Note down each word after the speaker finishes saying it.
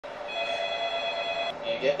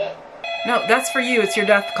get that? No, that's for you. It's your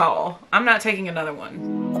death call. I'm not taking another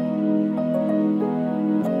one.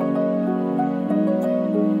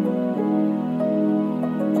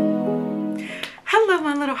 Hello,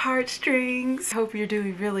 my little heartstrings. Hope you're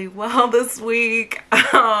doing really well this week.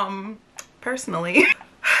 Personally,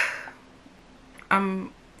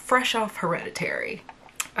 I'm fresh off Hereditary.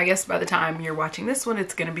 I guess by the time you're watching this one,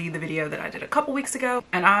 it's gonna be the video that I did a couple weeks ago.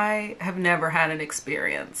 And I have never had an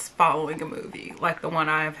experience following a movie like the one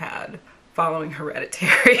I've had following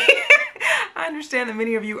Hereditary. I understand that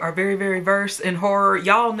many of you are very, very versed in horror.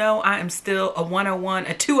 Y'all know I am still a 101,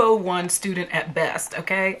 a 201 student at best,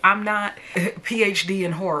 okay? I'm not a PhD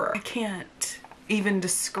in horror. I can't even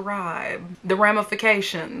describe the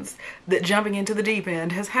ramifications that jumping into the deep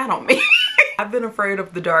end has had on me. I've been afraid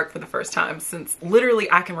of the dark for the first time since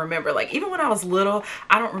literally I can remember. Like, even when I was little,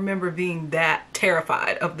 I don't remember being that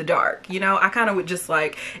terrified of the dark. You know, I kind of would just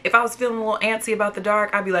like, if I was feeling a little antsy about the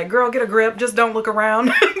dark, I'd be like, girl, get a grip, just don't look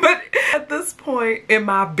around. But at this point in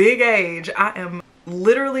my big age, I am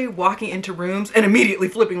literally walking into rooms and immediately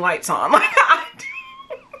flipping lights on. Like,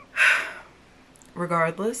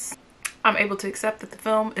 regardless, I'm able to accept that the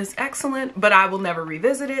film is excellent, but I will never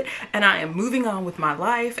revisit it, and I am moving on with my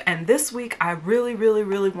life. And this week, I really, really,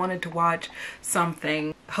 really wanted to watch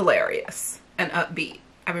something hilarious and upbeat.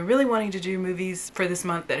 I've been really wanting to do movies for this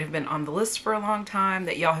month that have been on the list for a long time,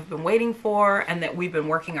 that y'all have been waiting for, and that we've been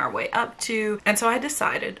working our way up to. And so I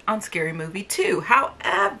decided on Scary Movie 2.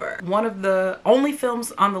 However, one of the only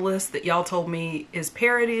films on the list that y'all told me is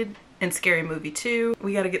parodied in Scary Movie 2.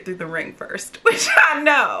 We gotta get through The Ring first, which I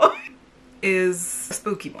know is a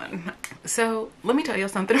spooky one. So let me tell you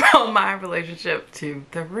something about my relationship to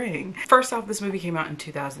The Ring. First off, this movie came out in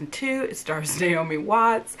 2002. It stars Naomi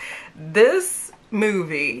Watts. This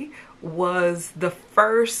movie was the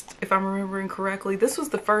first, if I'm remembering correctly, this was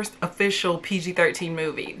the first official PG-13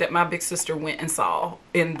 movie that my big sister went and saw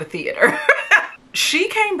in the theater. She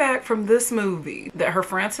came back from this movie that her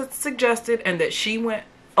friends had suggested and that she went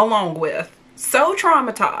along with so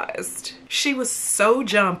traumatized. She was so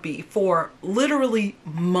jumpy for literally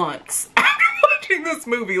months after watching this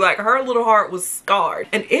movie. Like, her little heart was scarred,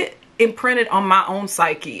 and it imprinted on my own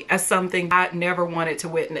psyche as something I never wanted to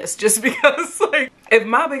witness, just because, like, if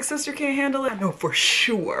my big sister can't handle it, I know for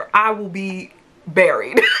sure I will be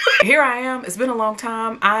buried. Here I am. It's been a long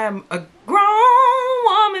time. I am a grown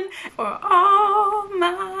woman for all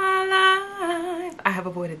my life. I have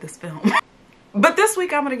avoided this film. But this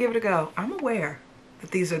week I'm gonna give it a go. I'm aware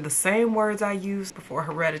that these are the same words I used before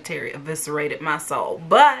Hereditary eviscerated my soul,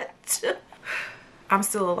 but I'm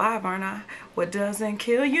still alive, aren't I? What doesn't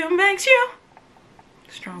kill you makes you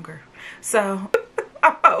stronger. So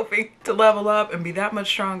I'm hoping to level up and be that much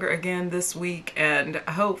stronger again this week, and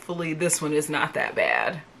hopefully this one is not that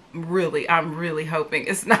bad. Really, I'm really hoping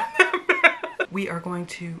it's not that bad. We are going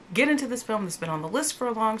to get into this film that's been on the list for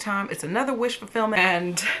a long time. It's another wish fulfillment,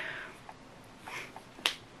 and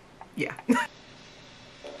yeah.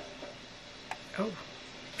 Oh,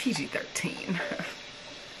 PG-13.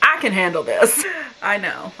 I can handle this. I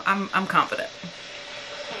know. I'm confident.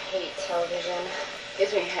 I hate television. It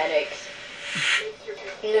gives me headaches.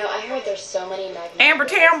 You know, I heard there's so many magnetic Amber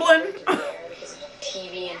Tamblyn. because of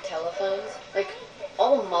TV and telephones. Like,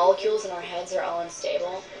 all the molecules in our heads are all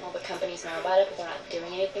unstable. All the companies know about it, but they're not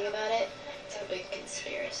doing anything about it. It's a big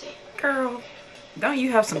conspiracy. Girl, don't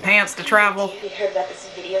you have some pants to travel? Have you heard about this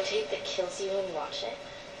videotape that kills you when you watch it?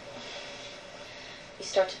 You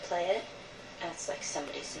start to play it, and it's like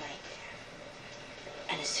somebody's nightmare.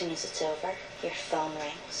 And as soon as it's over, your phone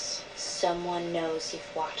rings. Someone knows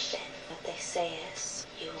you've watched it. What they say is,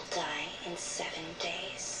 you will die in 7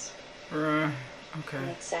 days. Okay. And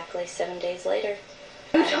exactly 7 days later,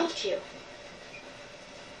 who told you?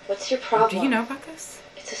 What's your problem? Do you know about this?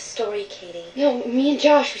 It's a story, Katie. No, me and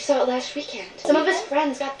Josh, we saw it last weekend. Some of his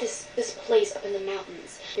friends got this place up in the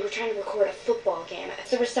mountains. They were trying to record a football game.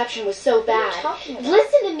 The reception was so bad.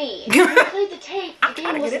 Listen to me. We played the tape. The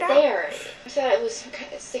game was there. I thought it was some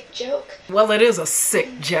kind of sick joke. Well, it is a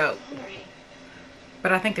sick joke.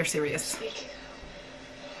 But I think they're serious. We couldn't.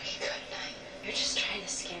 You're just trying to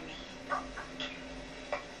scare me.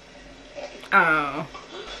 Oh.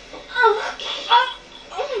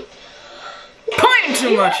 Pointing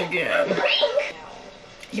too much again.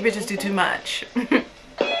 You bitches do too much.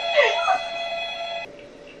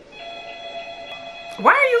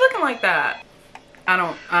 Why are you looking like that? I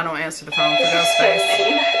don't answer the phone for ghost face.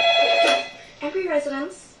 Every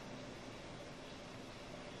residence.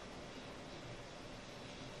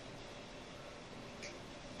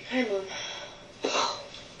 Hi, Mom.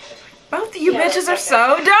 Both of you bitches are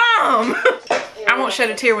so dumb. I won't shed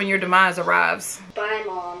a tear when your demise arrives. Bye,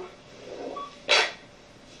 Mom.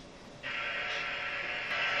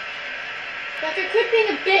 Becca, quit being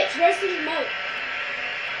a bitch. Where's the remote?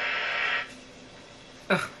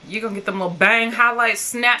 Ugh, you gonna get them little bang highlights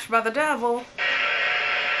snatched by the devil.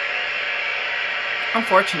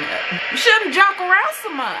 Unfortunate. You shouldn't joke around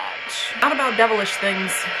so much. Not about devilish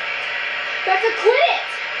things. Becca, quit it!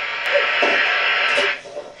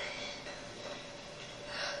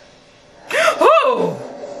 Oh!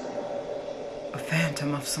 A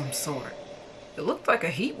phantom of some sort. It looked like a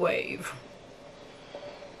heat wave.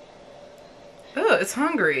 Ugh, it's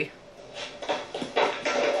hungry.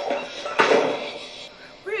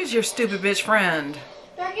 Where is your stupid bitch friend?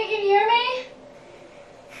 Becca, can you hear me?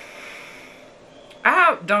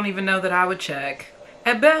 I don't even know that I would check.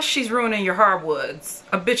 At best, she's ruining your hardwoods.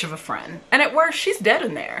 A bitch of a friend. And at worst, she's dead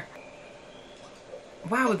in there.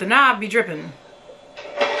 Why would the knob be dripping?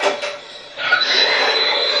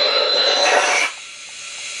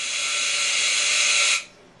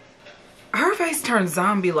 Her face turned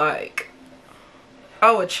zombie-like.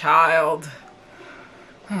 Oh, a child.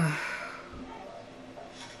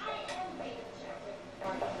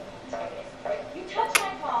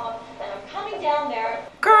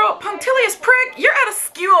 Girl, punctilious prick, you're at a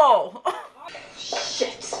school.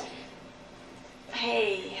 Shit.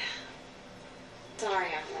 Hey. Sorry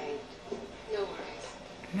I'm late. No worries.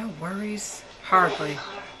 No worries. Hardly.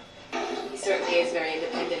 He certainly is very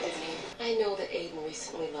independent, isn't he? I know that Aiden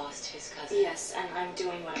recently lost his cousin. Yes, and I'm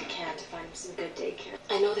doing what I can to find him some good daycare.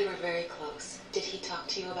 I know they were very close. Did he talk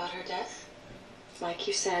to you about her death? Like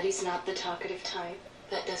you said, he's not the talkative type.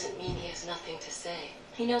 That doesn't mean he has nothing to say.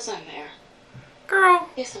 He knows I'm there. Girl.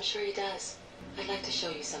 Yes, I'm sure he does. I'd like to show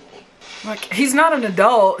you something. Like, he's not an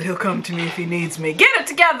adult. He'll come to me if he needs me. Get it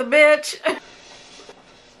together, bitch.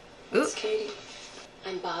 It's Katie.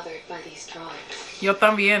 I'm bothered by these drawings. Yo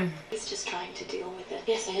también. He's just trying to deal with it.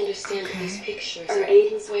 Yes, I understand that these pictures Or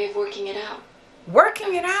Aiden's way of working it out.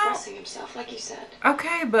 Working it out? Expressing himself, like you said.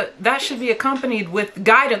 Okay, but that should be accompanied with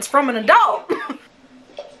guidance from an adult.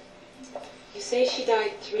 You say she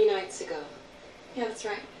died 3 nights ago. Yeah, that's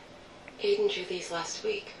right. Aiden drew these last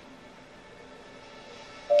week.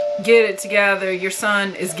 Get it together. Your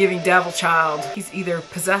son is giving devil child. He's either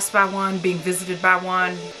possessed by one, being visited by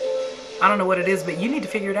one. I don't know what it is, but you need to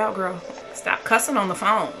figure it out, girl. Stop cussing on the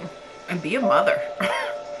phone and be a mother.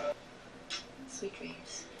 Sweet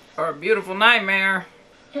dreams. Or a beautiful nightmare.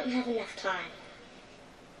 I don't have enough time.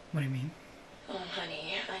 What do you mean? Oh,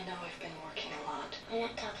 honey, I know I've been working a lot. I'm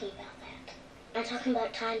not talking about that. I'm talking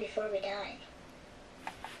about time before we die.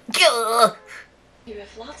 Ugh. You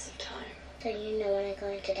have lots of time. So you know when I'm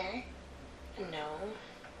going to die?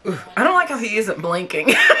 No. I don't like how he isn't blinking.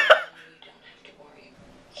 You don't have to worry.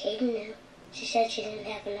 Kaden knew. She said she didn't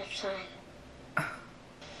have enough time.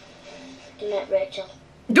 I met Rachel.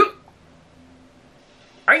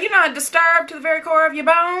 Are you not disturbed to the very core of your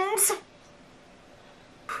bones?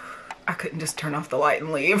 I couldn't just turn off the light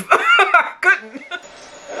and leave. I couldn't.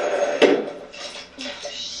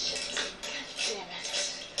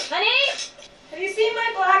 Honey, have you seen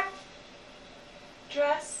my black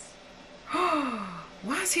dress?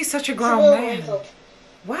 Why is he such a It's a grown little man? wrinkled.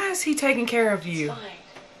 Why is he taking care of you? It's fine.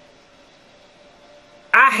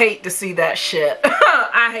 I hate to see that shit.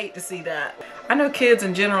 I hate to see that. I know kids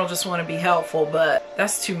in general just want to be helpful, but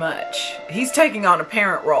that's too much. He's taking on a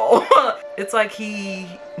parent role. It's like he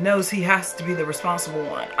knows he has to be the responsible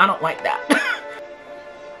one. I don't like that.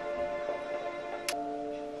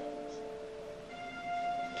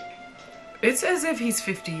 It's as if he's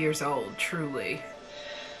 50 years old, truly.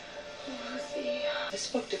 I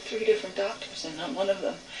spoke to 3 different doctors, and not one of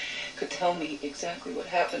them could tell me exactly what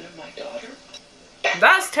happened to my daughter.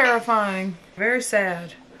 That's terrifying. Very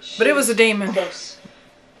sad. But it was a demon. Close.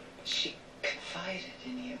 She confided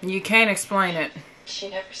in you. You can't explain it. She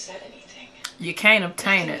never said anything. You can't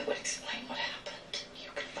obtain Nothing it. that would explain what happened. You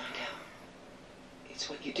can find out. It's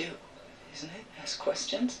what you do, isn't it? Ask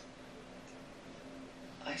questions.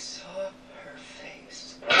 I saw her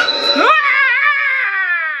face.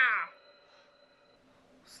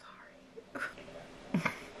 Sorry.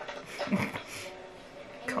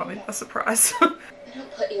 Caught me by surprise. I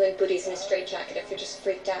don't put you in booties in a straitjacket if you're just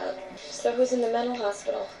freaked out. So who's in the mental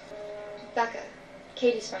hospital? Becca,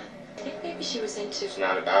 Katie's friend. I think maybe she was into... It's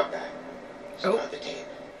not about that. It's Oh. about the tape.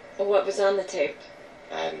 Well, what was on the tape?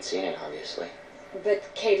 I haven't seen it, obviously.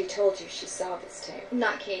 But Katie told you she saw this tape.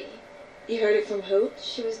 Not Katie. You heard it from who?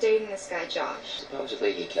 She was dating this guy, Josh.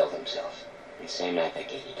 Supposedly he killed himself. The same night that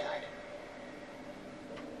Katie died.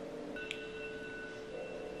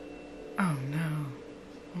 Oh no.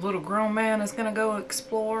 Oh Little grown man is gonna go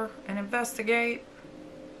explore and investigate.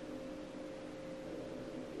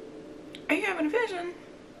 Are you having a vision?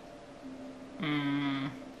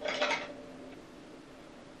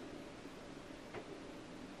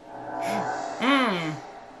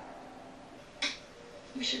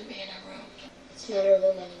 We shouldn't be in our room. It's not her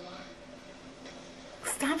room anymore.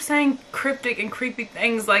 Stop saying cryptic and creepy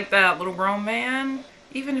things like that, little grown man.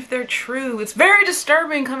 Even if they're true, it's very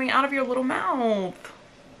disturbing coming out of your little mouth.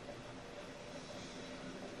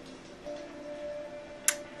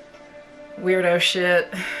 Weirdo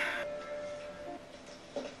shit.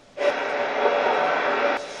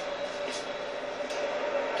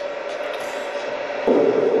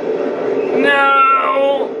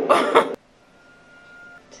 No!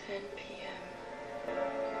 10 p.m.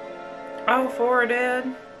 Oh, 4 are dead.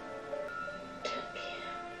 10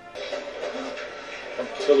 p.m. I'm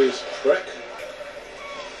Tilly's prick.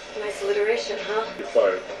 Nice alliteration, huh? You're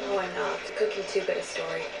fired. No, I'm not. Cookie too good a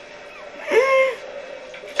story.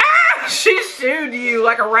 Ah! She shooed you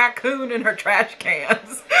like a raccoon in her trash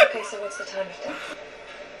cans. Okay, so what's the time of death?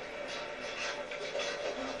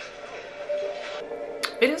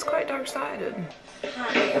 It is quite dark-sided.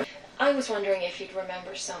 Hi. I was wondering if you'd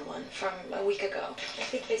remember someone from a week ago. I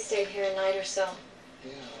think they stayed here a night or so.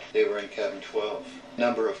 Yeah, they were in cabin 12.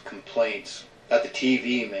 Number of complaints. At the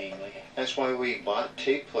TV mainly. That's why we bought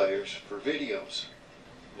tape players for videos.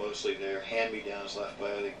 Mostly they're hand-me-downs left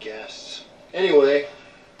by other guests. Anyway.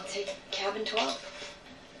 I'll take cabin 12.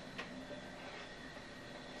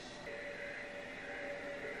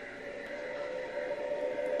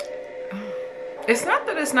 It's not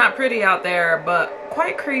that it's not pretty out there, but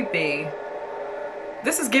quite creepy.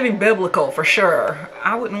 This is giving biblical for sure.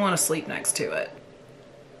 I wouldn't want to sleep next to it.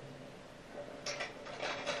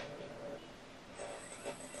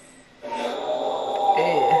 Ew.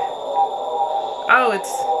 Oh,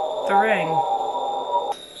 it's the ring.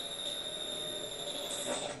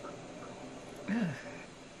 Ugh.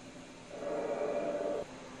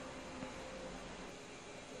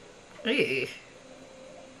 Ew.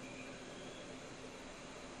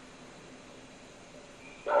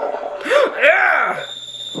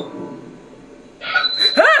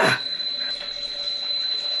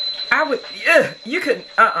 I would, you could,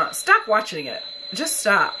 stop watching it. Just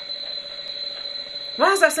stop.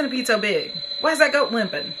 Why is that centipede so big? Why is that goat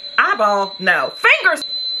limping? Eyeball? No. Fingers!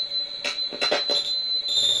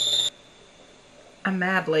 A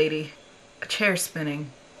mad lady. A chair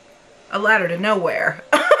spinning. A ladder to nowhere.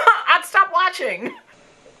 I'd stop watching.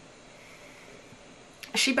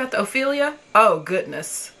 Is she about to Ophelia? Oh,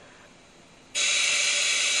 goodness.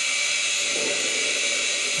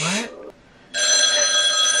 What?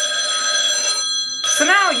 So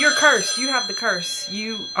now you're cursed. You have the curse.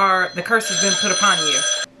 The curse has been put upon you.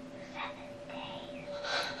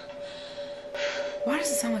 Why does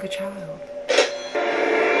it sound like a child?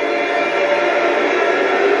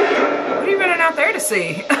 What are you running out there to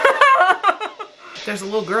see? There's a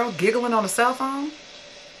little girl giggling on a cell phone.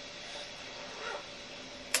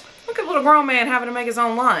 Look at little grown man having to make his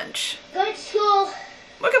own lunch. Go to school.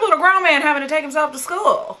 Look at little grown man having to take himself to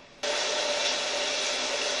school.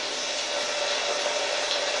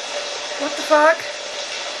 What the fuck?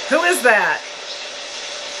 Who is that?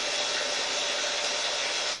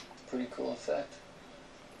 Pretty cool effect.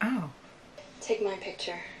 Oh. Take my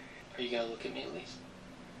picture. Are you gonna look at me at least?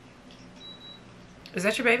 Is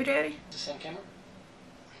that your baby daddy? The same camera?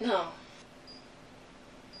 No.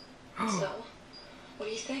 So, what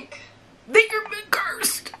do you think? That you've been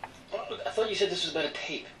cursed. Oh, I thought you said this was about a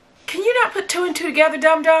tape. Can you not put 2 and 2 together,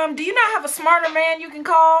 dum-dum? Do you not have a smarter man you can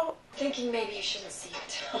call? Thinking maybe you shouldn't see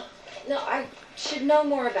it. No, I should know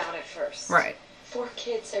more about it first. Right. 4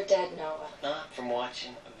 kids are dead, Noah. Not from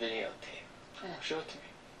watching a videotape. Oh, show it to me.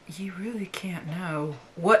 You really can't know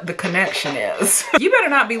what the connection is. You better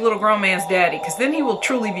not be little grown man's daddy, because then he will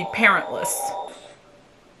truly be parentless.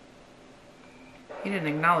 He didn't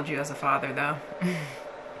acknowledge you as a father, though. It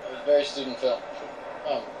was a very student film.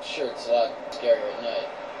 I'm sure it's a lot scarier at night.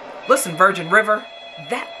 Listen, Virgin River,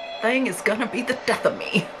 that thing is gonna be the death of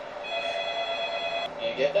me.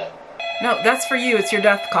 You get that? No, that's for you. It's your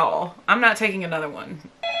death call. I'm not taking another one.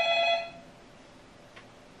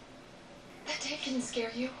 That tape didn't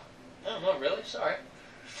scare you? No, not really. Sorry.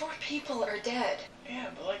 4 people are dead.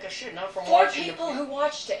 Yeah, but like I said, not from 4 watching people who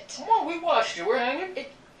watched it. Come on, we watched it. We're hanging.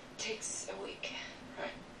 It takes a week.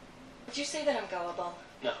 Right. Did you say that I'm gullible?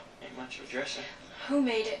 No, ain't much of a dresser. Who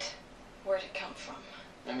made it? Where'd it come from?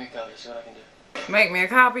 Let me go. See what I can do. Make me a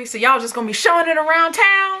copy. So y'all just gonna be showing it around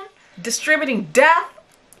town? Distributing death?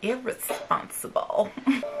 Irresponsible.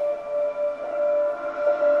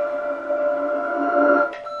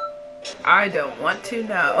 I don't want to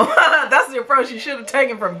know. That's the approach you should have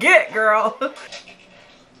taken from Get, girl.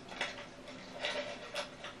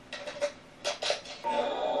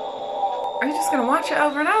 Are you just gonna watch it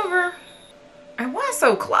over and over? And why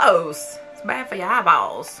so close? It's bad for your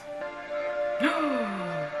eyeballs.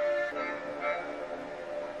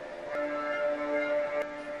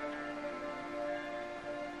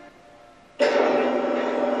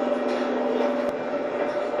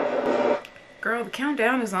 Girl, the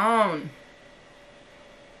countdown is on.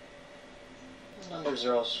 The numbers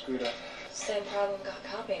are all screwed up. Same problem got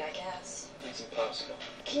copied, I guess. That's impossible.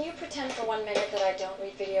 Can you pretend for 1 minute that I don't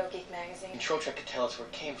read Video Geek magazine? Control Track could tell us where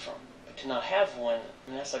it came from, but to not have one,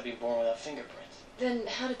 that's like being born without fingerprints. Then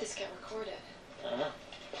how did this get recorded? I don't know.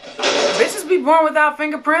 Bitches be born without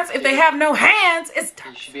fingerprints. If they have no hands, it's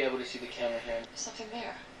You should be able to see the camera here. There's something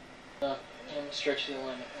there. Stretch the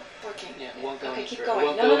alignment. Working. Yeah, it won't go Okay, any keep further.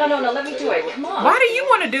 going. No, let me do it. Come on. Why do you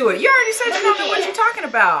want to do it? You already said you don't know what you're talking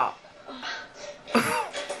about.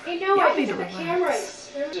 You know, Y'all I need need to the relax.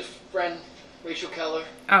 cameras. There's a friend, Rachel Keller.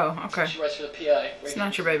 Oh, okay. She writes for the PI. It's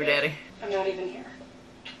not your baby daddy. I'm not even here.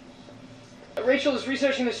 Rachel is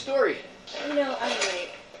researching the story. No, I'm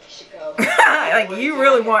late. I should go. Like, you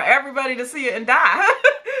really want everybody to see it and die.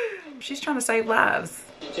 She's trying to save lives.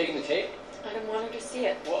 You taking the tape? I didn't want her to see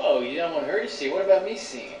it. Whoa, you don't want her to see. What about me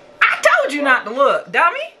seeing it? I told you not to look,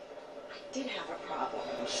 dummy. I did have a problem.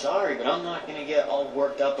 I'm sorry, but I'm not gonna get all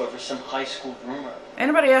worked up over some high school rumor.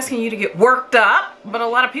 Anybody asking you to get worked up, but a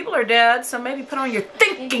lot of people are dead, so maybe put on your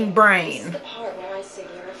thinking This is brain. the part where I say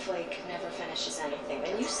you're a flake who never finishes anything.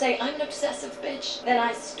 When you say I'm an obsessive bitch, then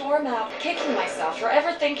I storm out, kicking myself for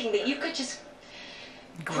ever thinking that you could just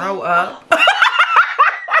Grow up.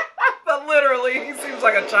 But literally, he seems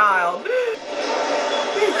like a child.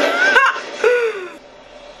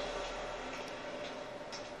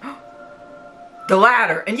 The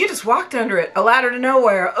ladder, and you just walked under it. A ladder to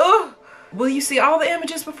nowhere. Ugh. Will you see all the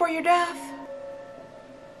images before your death?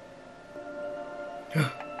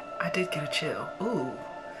 I did get a chill. Ooh.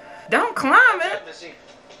 Don't climb it. Missy,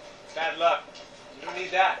 bad luck. You don't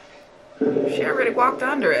need that. She already walked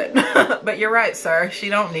under it. But you're right, sir. She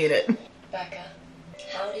don't need it. Becca,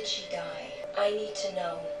 how did she die? I need to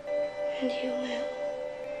know. And you will.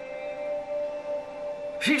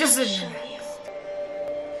 She just Show said, you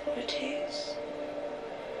what it is.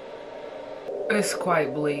 it's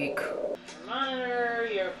quite bleak. monitor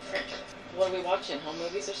your print. What are we watching? Home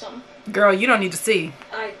movies or something? Girl, you don't need to see.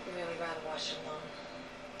 I'd really rather watch it alone.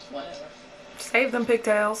 Whatever. Save them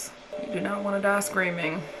pigtails. You do not want to die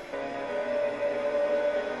screaming.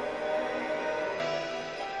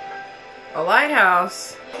 A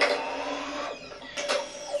lighthouse.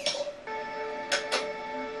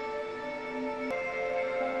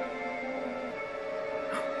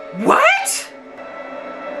 What?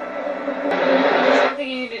 Something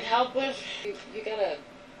you needed help with? You gotta...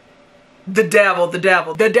 The devil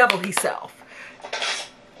himself.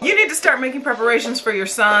 You need to start making preparations for your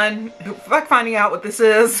son. Fuck finding out what this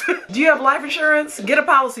is. Do you have life insurance? Get a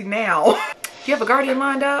policy now. Do you have a guardian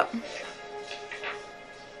lined up?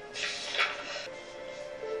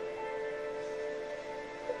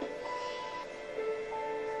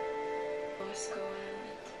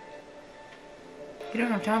 You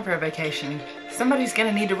don't have time for a vacation. Somebody's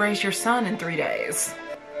gonna need to raise your son in 3 days.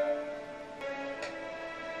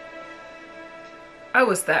 Oh,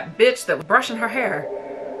 it's that bitch that was brushing her hair.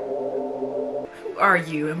 Who are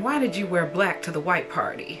you, and why did you wear black to the white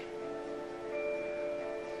party?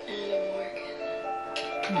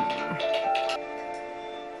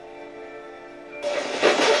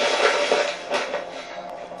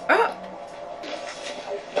 Oh.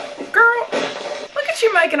 Girl, look at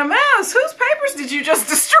you making a mess. Whose papers did you just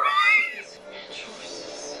destroy?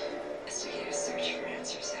 Investigators search for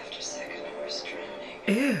answers after second horse drowning.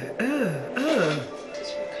 Ew,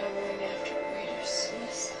 Just recovering after reader's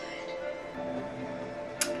suicide.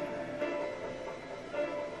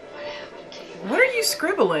 What happened to you? What are you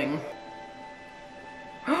scribbling?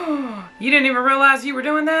 You didn't even realize you were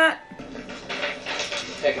doing that?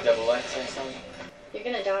 Take a double light, say something. You're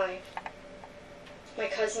gonna die. My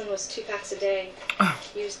cousin was 2 packs a day. Oh.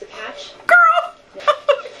 Use the patch. Girl!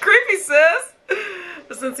 Creepy, sis.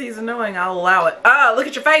 But since he's annoying, I'll allow it. Ah, look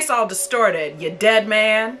at your face all distorted, you dead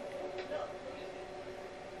man.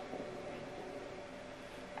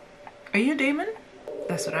 Are you a demon?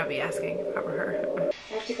 That's what I'd be asking if I were her.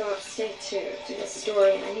 I have to go upstate to do this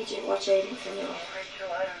story, and I need you to watch Aiden for me.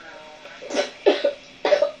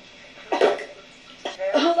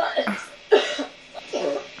 Hold on.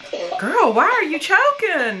 Girl, why are you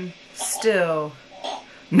choking? Still.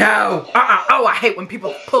 No. Oh, I hate when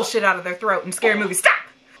people pull shit out of their throat in scary movies. Stop!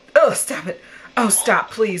 Oh, stop it. Oh,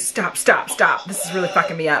 stop, please. Stop, stop, stop. This is really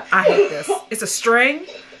fucking me up. I hate this. It's a string?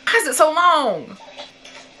 Why is it so long?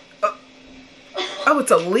 Oh,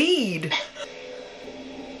 it's a lead.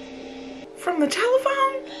 From the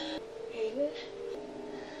telephone?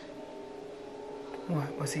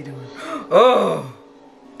 What was he doing? Oh,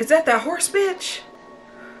 is that horse bitch?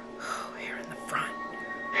 Oh, here in the front.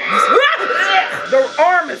 The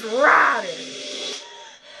arm is rotting.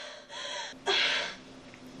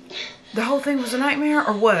 The whole thing was a nightmare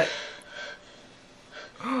or what?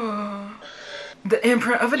 Oh, the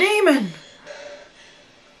imprint of a demon.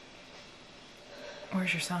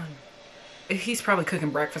 Where's your son? He's probably cooking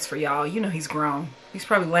breakfast for y'all. You know he's grown. He's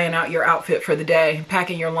probably laying out your outfit for the day,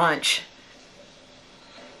 packing your lunch.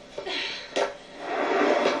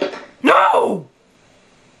 No!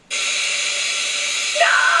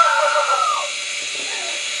 No!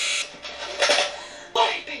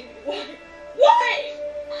 Why, baby? Why?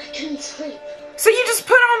 I couldn't sleep. So you just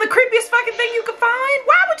put on the creepiest fucking thing you could find?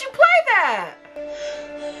 Why would you play that?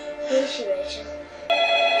 Who is she, Rachel?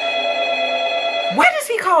 Why does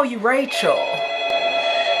he call you Rachel?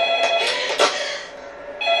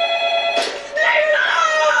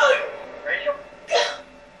 Rachel?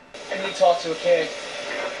 I need to talk to a kid.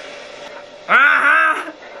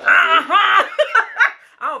 I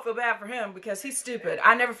don't feel bad for him because he's stupid.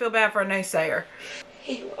 I never feel bad for a naysayer.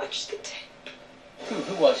 He watched the tape.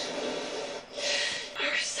 Who was it?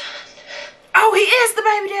 Our son. Oh, he is the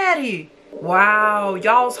baby daddy. Wow,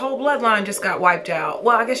 y'all's whole bloodline just got wiped out.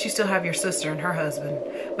 Well, I guess you still have your sister and her husband,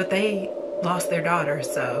 but they lost their daughter,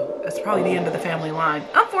 so that's probably the end of the family line.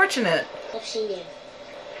 Unfortunate. I've seen you.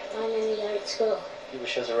 I'm in the yard at school. You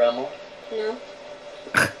wish I was around more? No?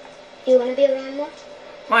 You want to be around more?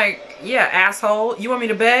 Like, yeah, asshole. You want me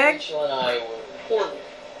to beg? Rachel and I were... No.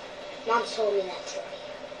 Mom's told me that story.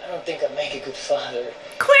 I don't think I make a good father.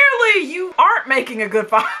 Clearly, you aren't making a good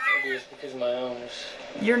father. Maybe it's because my own was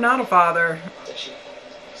You're not a father. such a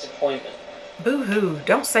disappointment. Boo-hoo.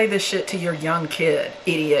 Don't say this shit to your young kid,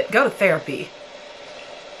 idiot. Go to therapy.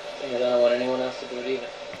 Thing is, I don't want anyone else to do it either.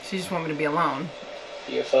 She just want me to be alone.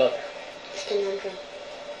 Be your father. It's conundrum.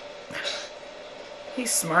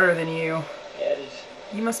 He's smarter than you. Yeah, it is.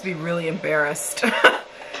 You must be really embarrassed.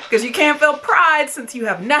 Because you can't feel pride since you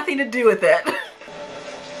have nothing to do with it. Time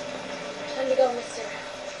to go, mister.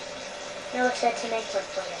 No said to make work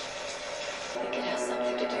for you. I think it has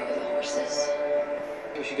something to do with the horses.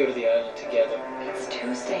 We should go to the island together. It's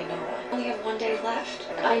Tuesday, Noah. I only have 1 day left.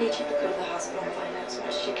 I need you to go to the hospital and find out as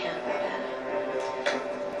much as you can about Anna.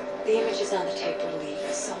 The images on the tape will lead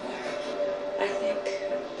us somewhere. I think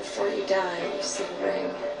before you die, you see the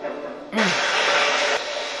ring.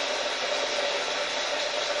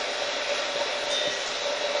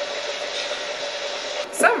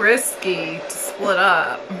 So risky to split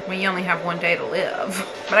up when you only have 1 day to live.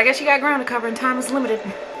 But I guess you got ground to cover and time is limited.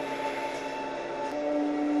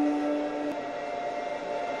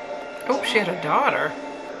 Oh, she had a daughter.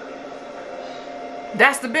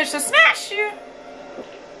 That's the bitch that snatched you.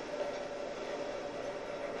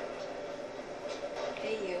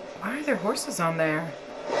 Hey, you. Why are there horses on there?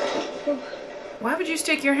 Why would you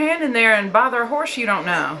stick your hand in there and bother a horse you don't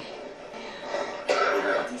know?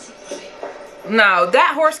 Easy, boy. No,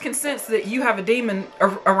 that horse can sense that you have a demon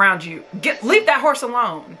around you. Leave that horse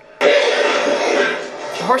alone.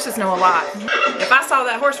 Horses know a lot. If I saw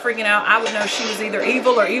that horse freaking out, I would know she was either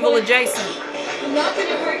evil or evil adjacent. I'm not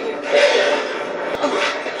gonna hurt you.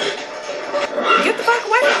 Get the fuck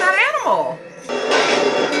away from that animal.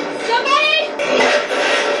 Somebody!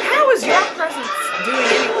 How is your presence doing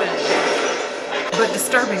anything but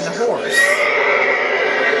disturbing the horse?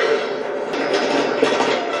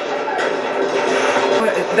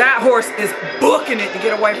 That horse is booking it to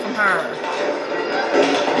get away from her.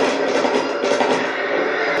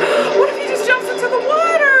 What if he just jumps into the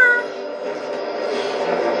water?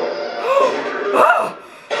 Oh,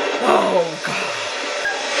 oh God.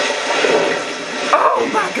 Oh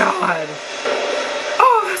my God.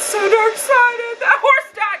 Oh, that's so dark-sided. That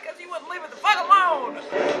horse died because you wouldn't leave it the fuck alone.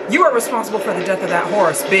 You are responsible for the death of that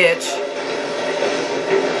horse, bitch.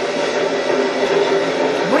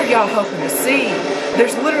 What are y'all hoping to see?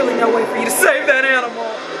 There's literally no way for you to save that animal.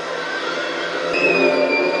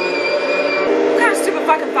 What kind of stupid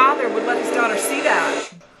fucking father would let his daughter see that?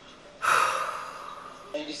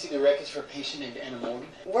 Did you see the records for a patient named Anna Morgan?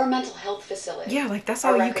 We're a mental health facility. Yeah, like that's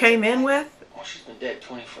Our all you records came are in with? Oh, she's been dead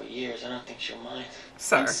 24 years. I don't think she'll mind.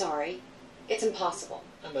 Sir. I'm sorry. It's impossible.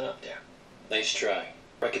 I've been up there. Nice try.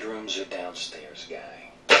 Record rooms are downstairs,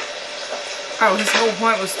 guy. Oh, his whole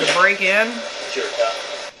point was to break in? Sure, Doc.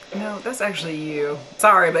 No, that's actually you.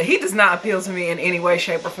 Sorry, but he does not appeal to me in any way,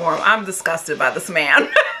 shape, or form. I'm disgusted by this man.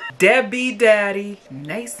 Deadbeat daddy,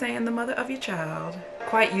 naysaying the mother of your child.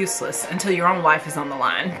 Quite useless until your own life is on the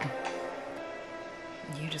line.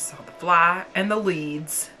 You just saw the fly and the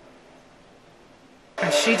leads.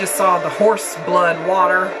 And she just saw the horse blood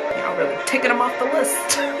water. Y'all really ticking them off the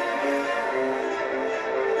list.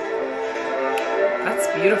 That's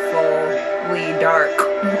beautifully dark.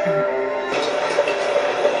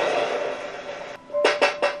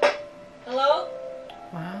 Hello?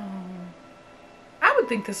 Wow. I would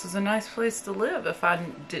think this is a nice place to live if I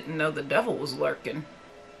didn't know the devil was lurking.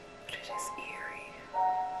 But it is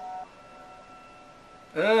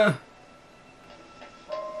eerie. Ugh.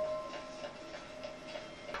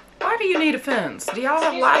 Why do you need a fence? Do y'all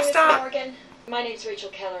have livestock? Mr. Morgan. My name's Rachel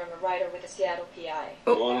Keller. I'm a writer with the Seattle PI.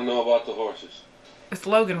 You want to know about the horses? It's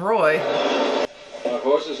Logan Roy.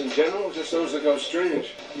 Horses in general, just those that go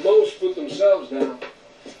strange. Most put themselves down.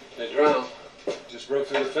 They drown. Just broke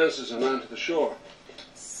through the fences and ran to the shore.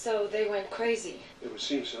 So they went crazy. It would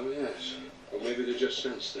seem so, yes. Or maybe they just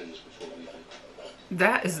sense things before leaving.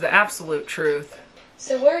 That is the absolute truth.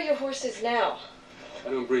 So where are your horses now? I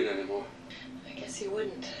don't breed anymore. I guess you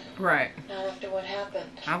wouldn't. Right. Not after what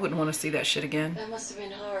happened. I wouldn't want to see that shit again. That must have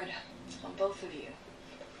been hard on both of you.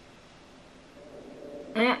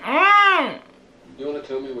 Mm-mm. You want to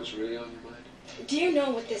tell me what's really on your mind? Do you know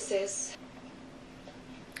what this is?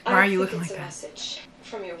 Why are you looking like that? that? It's a message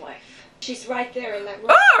from your wife. She's right there in that room.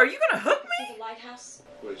 Oh, are you gonna hook See me? the lighthouse?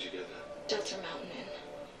 Where'd you get that? Delta Mountain Inn.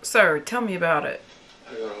 Sir, tell me about it.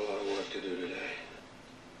 I got a lot of work to do today.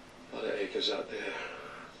 A lot of acres out there.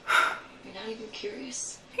 You're not even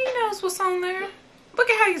curious? He knows what's on there. Look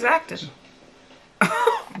at how he's acting.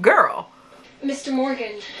 Girl. Mr.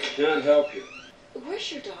 Morgan, I can't help you.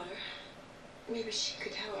 where's your daughter? Maybe she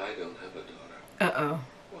could help. I don't have a daughter. Uh-oh.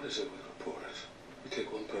 What is it with reporters? We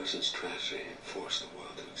take one person's tragedy and force the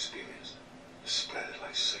world to experience it. Spread it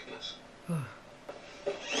like sickness.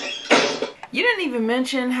 You didn't even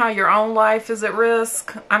mention how your own life is at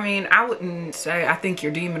risk. I mean, I wouldn't say I think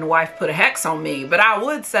your demon wife put a hex on me, but I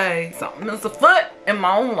would say something is afoot in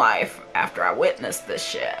my own life after I witnessed this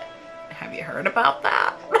shit. Have you heard about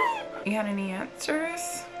that? You got any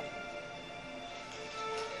answers?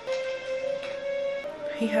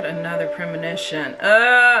 He had another premonition.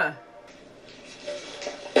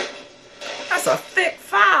 That's a thick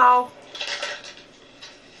file.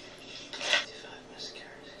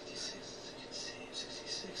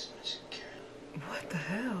 What the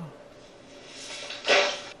hell?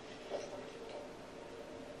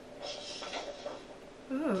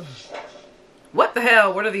 Ugh. What the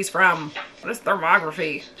hell? What are these from? What is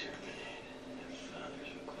thermography?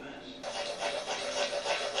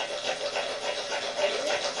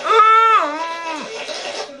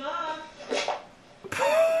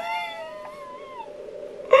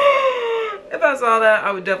 If I saw that,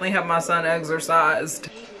 I would definitely have my son exorcised.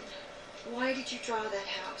 Why did you draw that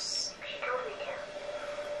house?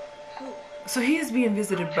 Who? So he is being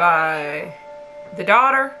visited by the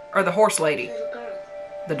daughter or the horse lady? Little girl.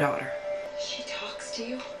 The daughter. She talks to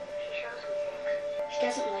you? She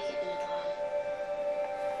doesn't like it in the barn.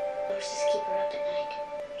 Horses keep her up at night.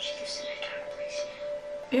 She lives in a dark place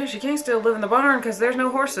now. Yeah, she can't still live in the barn because there's no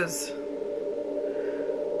horses.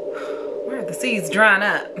 Where are the seeds drying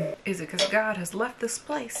up? Is it because God has left this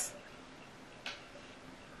place?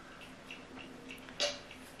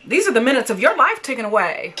 These are the minutes of your life taken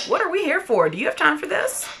away. What are we here for? Do you have time for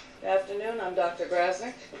this? Good afternoon, I'm Dr.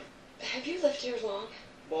 Grasnick. Have you lived here long?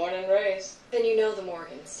 Born and raised. Then you know the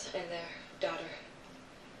Morgans and their daughter.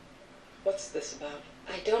 What's this about?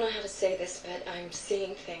 I don't know how to say this, but I'm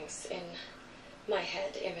seeing things in my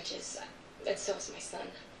head, images, and so is my son.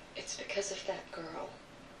 It's because of that girl.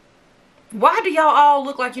 Why do y'all all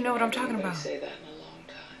look like you know what I'm talking about? I say that in a long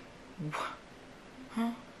time.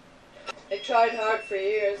 Huh? They tried hard for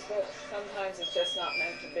years, but sometimes it's just not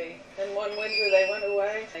meant to be. Then one winter they went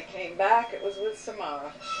away. They came back, it was with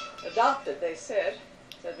Samara. Adopted, they said.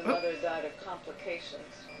 Said the mother died of complications.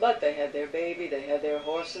 But they had their baby, they had their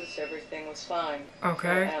horses, everything was fine.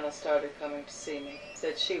 Okay. So Anna started coming to see me.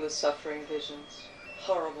 Said she was suffering visions.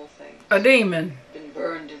 Horrible things. A demon. Been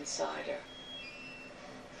burned inside her.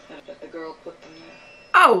 But the girl put them there.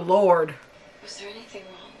 Oh, Lord. Was there anything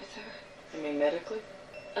wrong with her? You mean medically?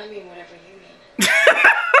 I mean, whatever you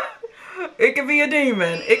mean. It could be a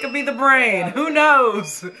demon. It could be the brain. Who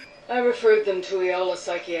knows? I referred them to Eola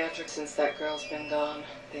Psychiatric. Since that girl's been gone,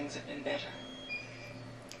 things have been better.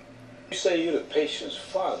 You say you're the patient's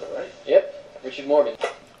father, right? Yep, Richard Morgan.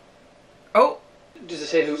 Oh. Does it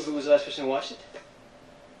say who was the last person who watched it?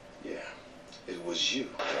 Yeah. It was you.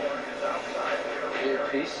 You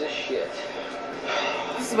piece of shit.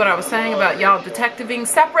 This is what I was saying about y'all detectiving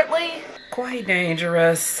separately. Quite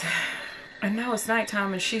dangerous. And now it's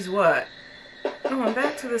nighttime and she's what? Going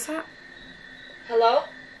back to this house. Hello?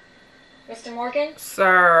 Mr. Morgan?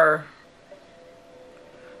 Sir.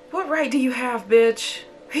 What right do you have, bitch?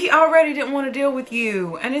 He already didn't want to deal with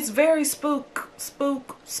you. And it's very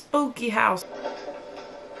spooky house.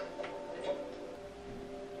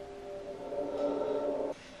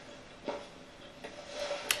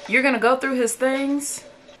 You're gonna go through his things?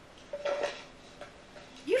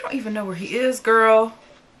 You don't even know where he is, girl.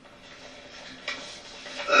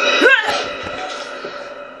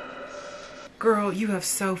 Girl, you have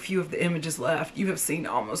so few of the images left. You have seen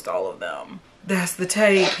almost all of them. That's the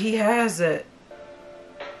tape. He has it.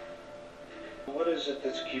 What is it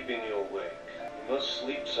that's keeping you awake? You must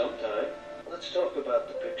sleep sometime. Let's talk about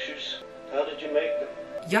the pictures. How did you make them?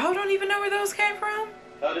 Y'all don't even know where those came from?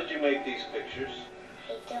 How did you make these pictures?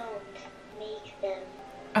 I don't make them.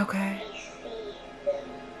 Okay. I see them.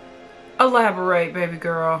 Elaborate, baby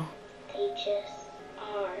girl. They just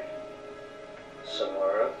are.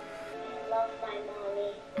 Samara? I love my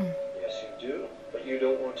mommy. Yes, you do. But you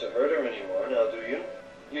don't want to hurt her anymore, now do you?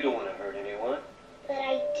 You don't want to hurt anyone. But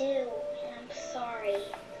I do, and I'm sorry.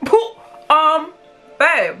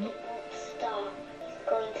 Babe. It won't stop. He's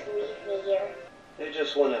going to leave me here. They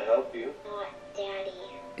just want to help you. Not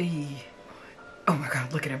Daddy. Oh my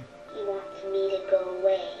God, look at him. He wants me to go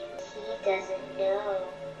away. He doesn't know.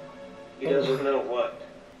 He doesn't know what?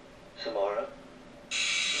 Samara?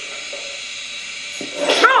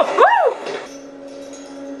 Oh, woo!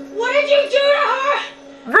 What did you do to her?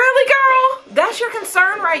 Really, girl? That's your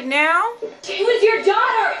concern right now? She was your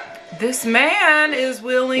daughter. This man is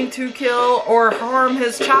willing to kill or harm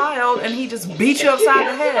his child, and he just beat you upside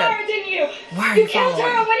the head. Samara, didn't you? Why are You you killed her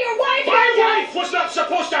following? when your wife My had wife was not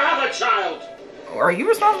supposed to have a child! Are you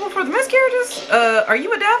responsible for the miscarriages? Are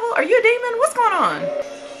you a devil? Are you a demon? What's going on?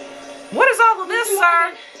 What is all of this,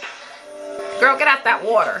 sir? Girl, get out that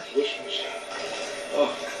water. Whispers.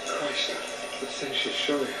 Oh, Christ. The thing she'll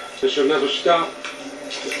show you. This will never stop.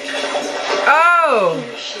 Oh,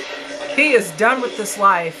 he is done with this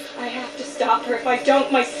life. I have to stop her. If I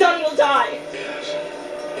don't, my son will die. Yes.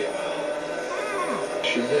 Yeah.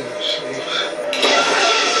 She never sleeps.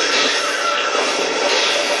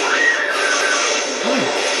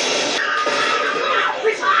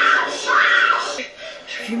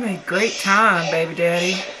 You made great time, baby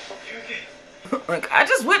daddy. Like, I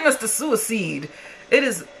just witnessed a suicide. It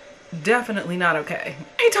is definitely not okay.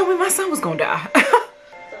 He told me my son was gonna die. Let's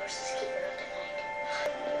just keep her up tonight.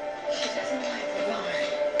 She doesn't like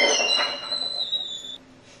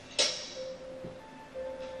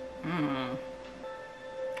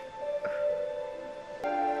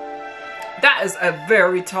the That is a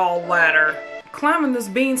very tall ladder. Climbing this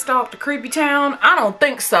beanstalk to Creepy Town? I don't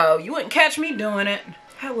think so. You wouldn't catch me doing it.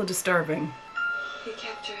 Hella disturbing. He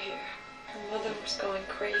kept her here. Her mother was going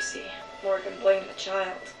crazy. Morgan blamed the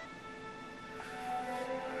child.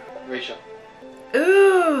 Rachel,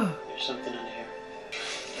 Ooh. there's something in here.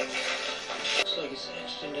 Looks like it's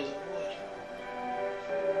etched into the wood.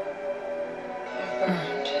 I'm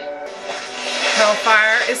burned.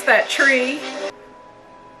 Hellfire. It's that tree.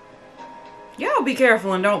 Y'all be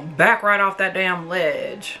careful and don't back right off that damn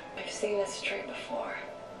ledge. I've seen this tree before.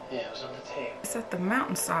 Yeah, it was on the tape. It's at the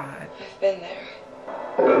mountainside. I've been there.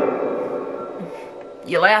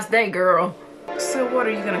 Your last day, girl. So what,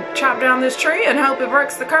 are you gonna chop down this tree and hope it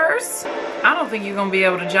breaks the curse? I don't think you're gonna be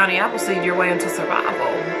able to Johnny Appleseed your way into survival.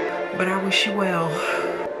 But I wish you well.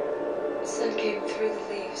 The sun came through the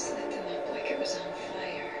leaves, lit them up like it was on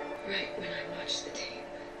fire. Right when I watched the tape.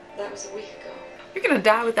 That was a week ago. You're gonna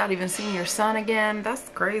die without even seeing your son again? That's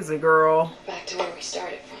crazy, girl. Back to where we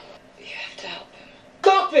started from. You have to help him.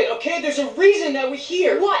 Stop it, okay? There's a reason that we're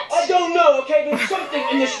here. What? I don't know, okay? There's something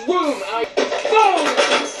in this room. In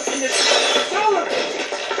this television.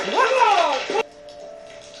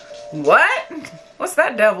 What? What's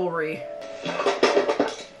that devilry?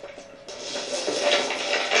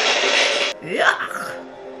 Yuck.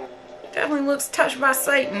 Definitely looks touched by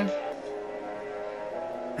Satan.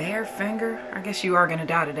 Bare finger? I guess you are gonna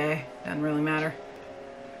die today. Doesn't really matter.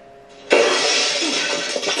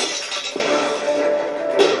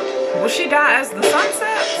 Will she die as the sun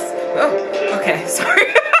sets? Oh, okay,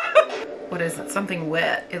 sorry. What is it? Something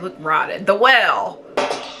wet. It looked rotted. The well.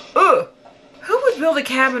 Ugh. Who would build a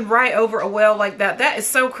cabin right over a well like that? That is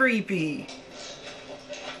so creepy.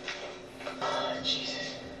 Oh,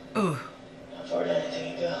 Jesus. Ugh. How far down do you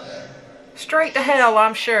think you go? Straight to hell,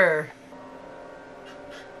 I'm sure.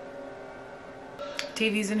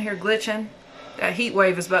 TV's in here glitching. That heat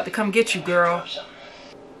wave is about to come get you, girl.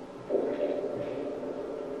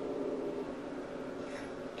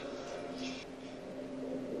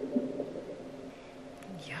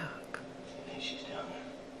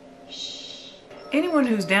 Anyone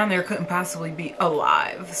who's down there couldn't possibly be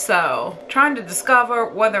alive. So, trying to discover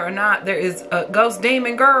whether or not there is a ghost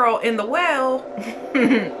demon girl in the well,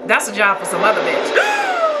 that's a job for some other bitch.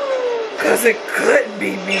 Because it couldn't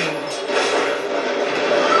be me.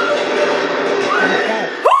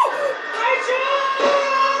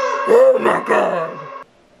 Oh my God.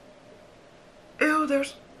 Ew,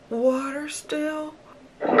 there's water still.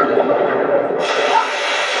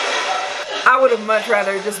 I would have much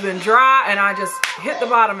rather just been dry and I just hit the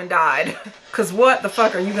bottom and died. Cause what the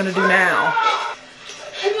fuck are you gonna do now?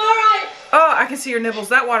 I'm alright. Oh, I can see your nipples.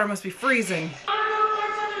 That water must be freezing.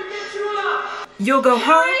 You'll go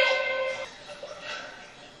home?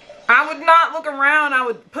 I would not look around. I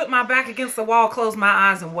would put my back against the wall, close my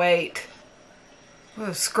eyes and wait.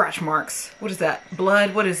 Oh, scratch marks. What is that?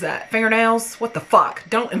 Blood? What is that? Fingernails? What the fuck?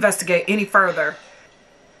 Don't investigate any further.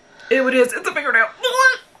 Ew, it is. It's a fingernail.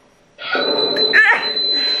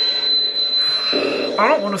 I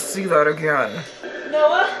don't want to see that again.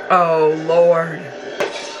 Noah? Oh, Lord.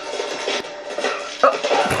 Oh,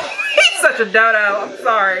 he's such a dodo. I'm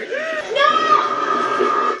sorry. No!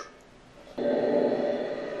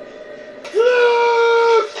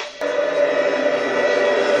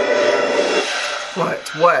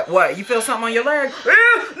 What? You feel something on your leg? No,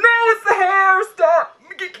 it's the hair. Stop.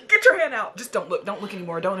 Get your hand out. Just don't look. Don't look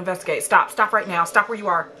anymore. Don't investigate. Stop right now. Stop where you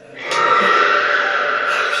are.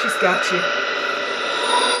 She's got you.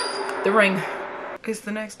 The ring. It's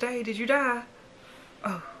the next day. Did you die?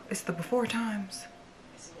 Oh, it's the before times.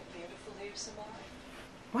 Isn't it beautiful here, Samara?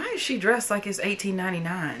 Why is she dressed like it's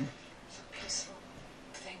 1899? So peaceful.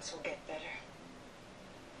 Things will get better.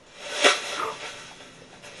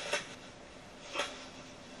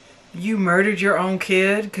 You murdered your own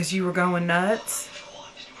kid because you were going nuts?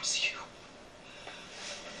 It was you.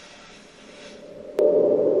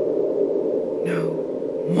 No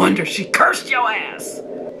wonder she cursed your ass.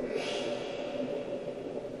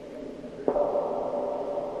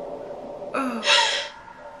 Oh.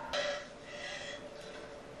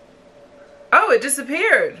 Oh, it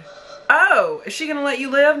disappeared. Oh, is she gonna let you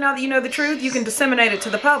live now that you know the truth? You can disseminate it to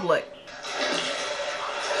the public.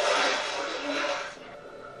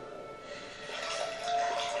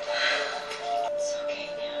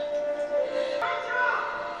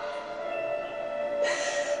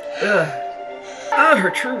 Ugh,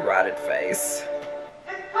 her true rotted face.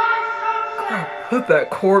 God, put that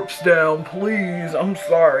corpse down, please. I'm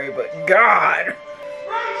sorry, but God.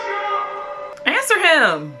 Answer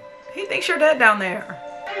him. He thinks you're dead down there.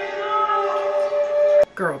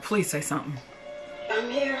 Girl, please say something. I'm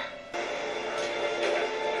here.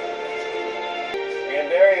 We're gonna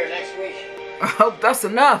bury her next week. I hope that's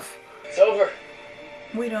enough. It's over.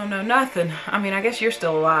 We don't know nothing. I mean, I guess you're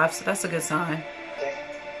still alive, so that's a good sign.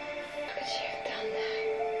 Could she have done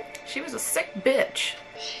that? She was a sick bitch.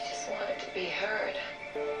 She just wanted to be heard.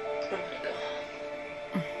 I'm gonna go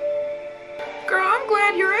home. Girl, I'm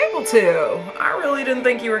glad you're able to. I really didn't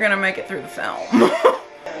think you were gonna make it through the film.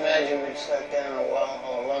 Imagine being stuck down a well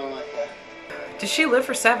all alone like that. Did she live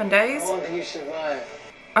for 7 days? How long did you survive?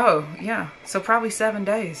 Oh, yeah. So probably 7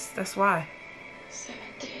 days. That's why. 7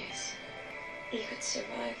 days. You could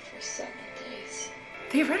survive for 7 days.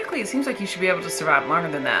 Theoretically, it seems like you should be able to survive longer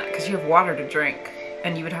than that because you have water to drink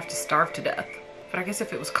and you would have to starve to death. But I guess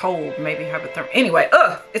if it was cold, maybe hypothermia. Anyway,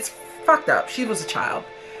 it's fucked up. She was a child.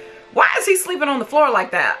 Why is he sleeping on the floor like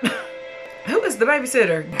that? Who is the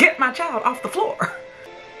babysitter? Get my child off the floor.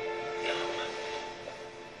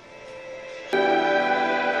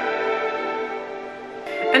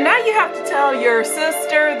 And now you have to tell your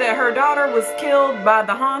sister that her daughter was killed by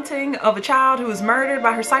the haunting of a child who was murdered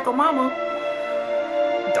by her psycho mama.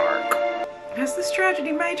 Dark. Has this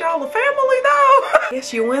tragedy made y'all a family though?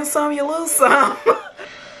 Yes, you win some, you lose some.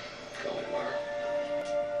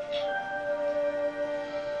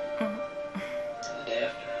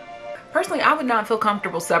 Personally, I would not feel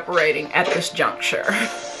comfortable separating at this juncture.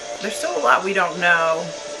 There's still a lot we don't know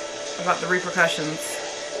about the repercussions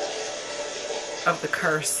of the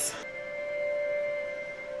curse.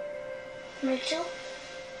 Rachel?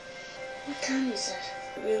 What time is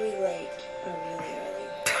it? Really late or really early?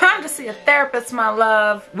 Time to see a therapist, my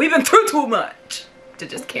love. We've been through too much to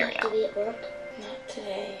just carry To on. be at work? Not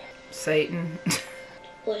today. Satan.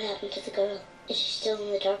 What happened to the girl? Is she still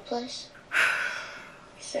in the dark place?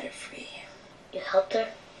 We set her free. You helped her?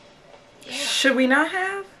 Yeah. Should we not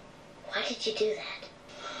have? Why did you do that?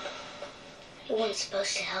 You weren't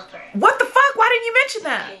supposed to help her. What the fuck? fuck? Why didn't you mention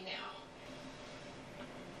that? Okay now.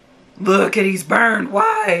 Look at he's burned.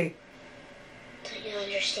 Why? Don't you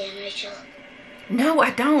understand, Rachel? No, I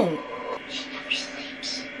don't. She never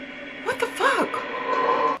sleeps. What the fuck?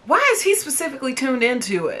 Why is he specifically tuned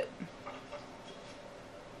into it?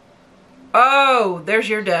 Oh, there's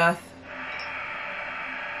your death.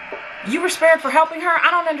 You were spared for helping her? I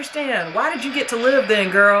don't understand. Why did you get to live then,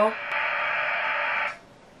 girl?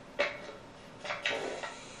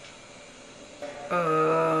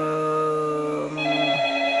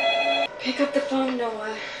 Pick up the phone,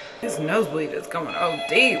 Noah. His nosebleed is going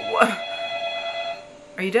OD. What?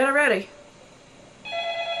 Are you dead already?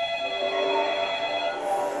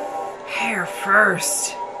 Hair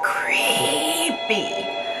first. Creepy.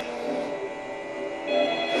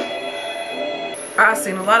 I've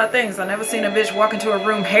seen a lot of things. I've never seen a bitch walk into a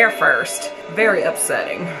room hair first. Very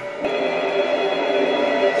upsetting. Pick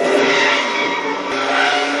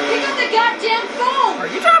up the goddamn phone! Are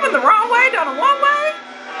you driving the wrong way down a one way?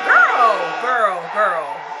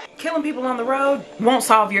 Girl. Killing people on the road won't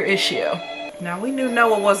solve your issue. Now we knew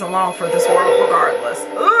Noah wasn't long for this world regardless.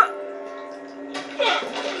 Ugh.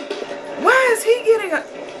 Why is he getting a...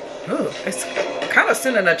 Ooh, it's kind of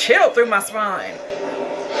sending a chill through my spine.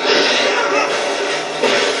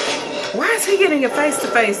 Why is he getting a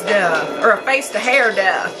face-to-face death? Or a face-to-hair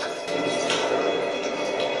death?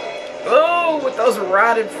 Oh, with those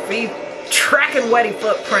rotted feet tracking wetty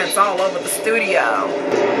footprints all over the studio.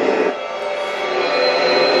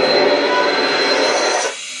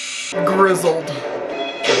 Grizzled.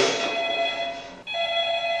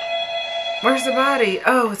 Where's the body?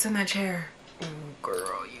 Oh, it's in that chair. Ooh,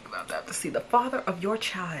 girl, you're about to have to see the father of your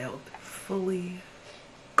child fully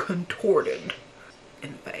contorted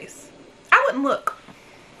in the face. I wouldn't look.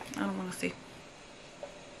 I don't want to see.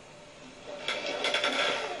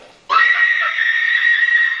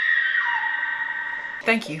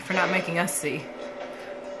 Thank you for not making us see.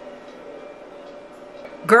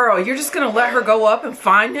 Girl, you're just gonna let her go up and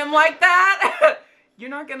find him like that?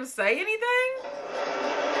 You're not gonna say anything?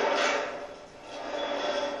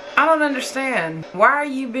 I don't understand. Why are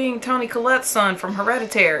you being Toni Collette's son from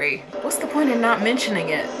Hereditary? What's the point in not mentioning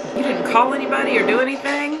it? You didn't call anybody or do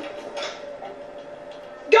anything?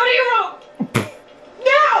 Go to your room!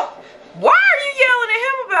 Now! Why are you yelling at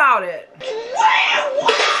him about it?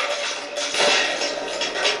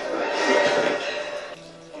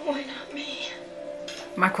 Why not me?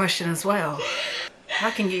 My question as well.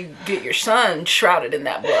 How can you get your son shrouded in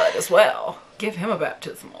that blood as well? Give him a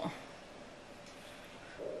baptismal.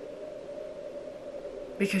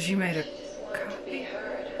 Because you made a copy.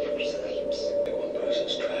 Never sleeps. One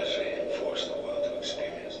person's tragedy and force the world to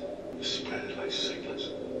experience. Spread it like sickness.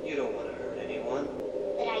 You don't want to hurt anyone.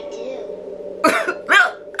 But I do. And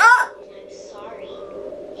I'm sorry.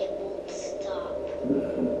 It won't stop.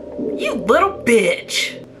 You little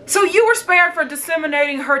bitch. So you were spared for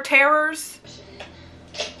disseminating her terrors?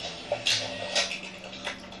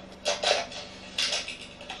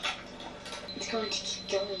 It's going to keep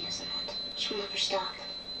going, isn't it? She'll never stop.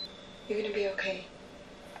 You're gonna be okay.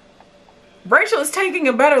 Rachel is taking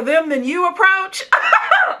a better them than you approach?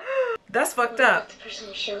 That's fucked up. The person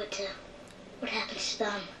we show it to, what happens to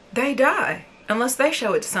them? They die unless they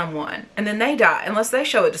show it to someone. And then they die unless they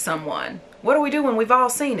show it to someone. What do we do when we've all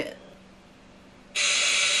seen it?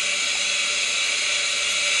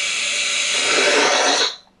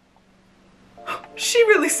 She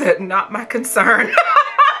really said, not my concern.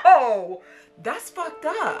 Oh, that's fucked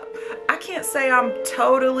up. I can't say I'm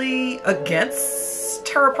totally against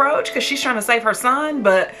her approach because she's trying to save her son,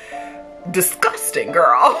 but disgusting,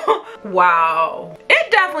 girl. Wow.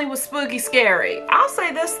 It definitely was spooky scary. I'll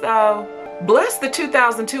say this though. Bless the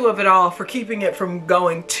 2002 of it all for keeping it from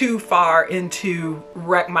going too far into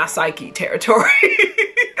wreck my psyche territory.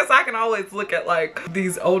 Because I can always look at like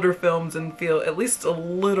these older films and feel at least a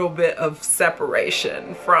little bit of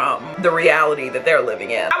separation from the reality that they're living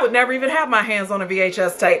in. I would never even have my hands on a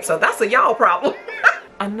VHS tape, so that's a y'all problem.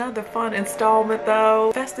 Another fun installment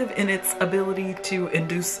though, festive in its ability to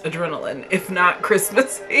induce adrenaline, if not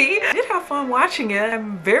Christmassy. I did have fun watching it.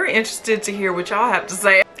 I'm very interested to hear what y'all have to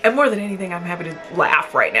say. And more than anything, I'm happy to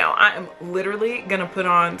laugh right now. I am literally gonna put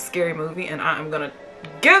on Scary Movie and I am gonna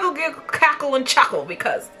giggle, cackle, and chuckle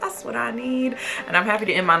because that's what I need. And I'm happy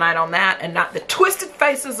to end my night on that and not the twisted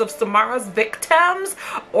faces of Samara's victims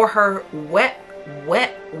or her wet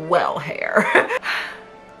well hair.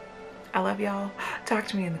 I love y'all. Talk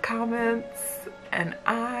to me in the comments and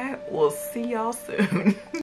I will see y'all soon.